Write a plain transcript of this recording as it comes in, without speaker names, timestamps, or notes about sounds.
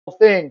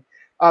thing.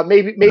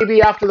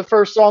 Maybe after the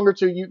first song or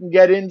two, you can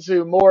get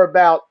into more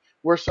about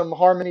where some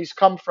harmonies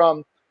come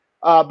from.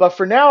 But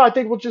for now, I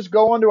think we'll just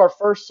go on to our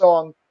first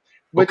song,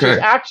 which is Okay.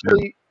 Yeah.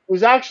 actually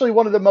was actually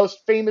one of the most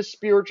famous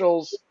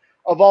spirituals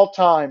of all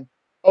time.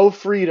 "Oh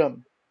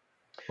Freedom."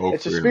 Oh,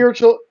 It's a freedom.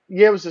 spiritual,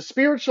 yeah, it was a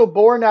spiritual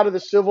born out of the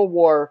Civil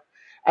War,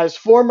 as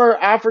former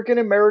African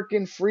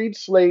American freed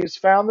slaves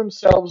found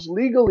themselves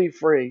legally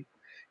free,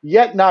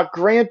 yet not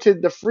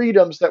granted the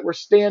freedoms that were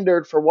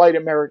standard for white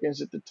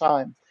Americans at the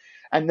time.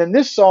 And then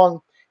this song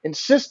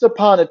insists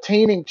upon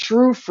attaining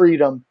true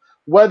freedom,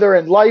 whether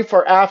in life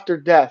or after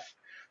death.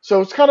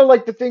 So it's kind of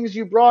like the things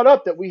you brought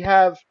up, that we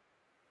have,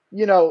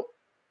 you know,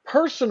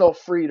 personal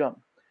freedom,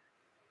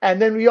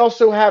 and then we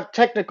also have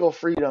technical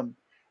freedom.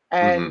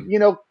 And Hmm.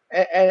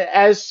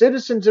 as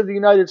citizens of the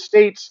United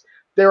States,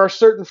 there are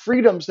certain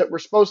freedoms that we're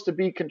supposed to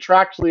be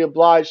contractually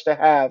obliged to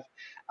have.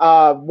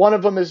 One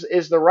of them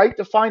is the right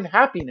to find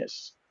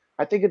happiness.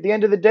 I think at the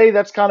end of the day,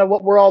 that's kind of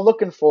what we're all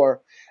looking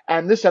for.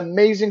 And this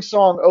amazing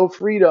song, "Oh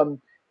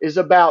Freedom," is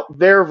about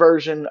their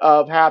version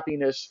of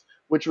happiness,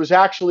 which was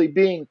actually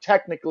being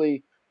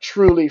technically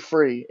truly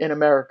free in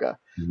America.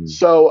 Hmm.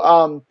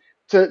 So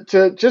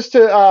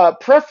to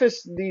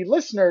preface the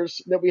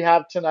listeners that we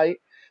have tonight,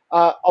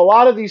 a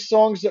lot of these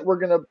songs that we're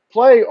going to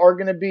play are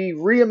going to be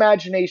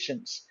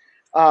reimaginations,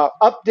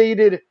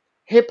 updated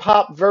hip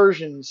hop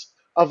versions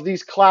of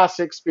these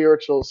classic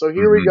spirituals. So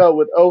here we Hmm. go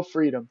with "Oh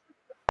Freedom."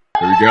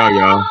 Here we go,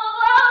 y'all.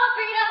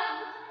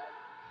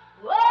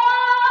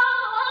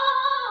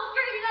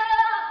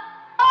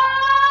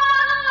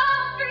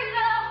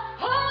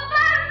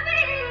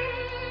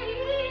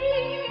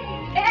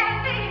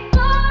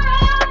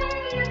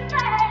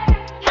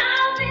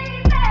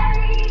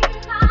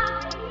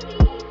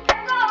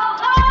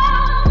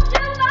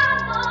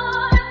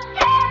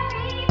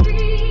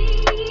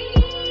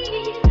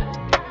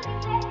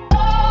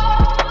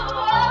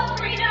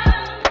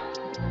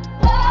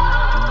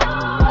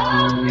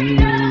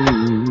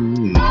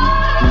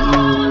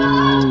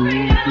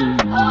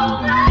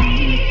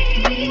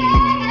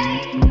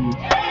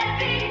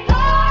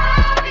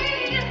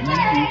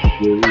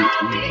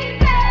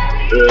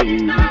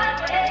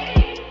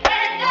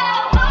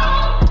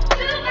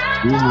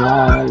 Be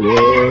my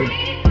Lord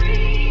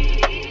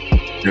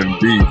and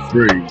be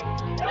free.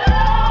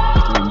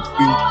 And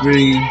be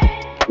free.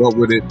 What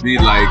would it be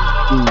like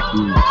to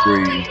be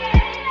free?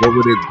 What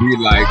would it be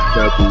like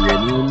to be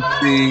an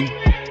MC?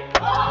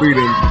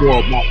 Freedom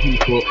for my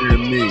people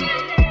and me.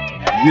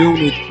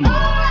 Unity,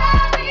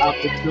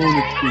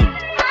 opportunity,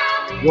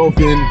 growth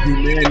in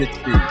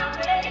humanity,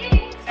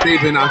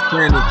 saving our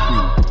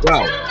sanity,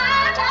 wealth,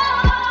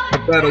 a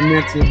better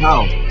mental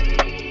health.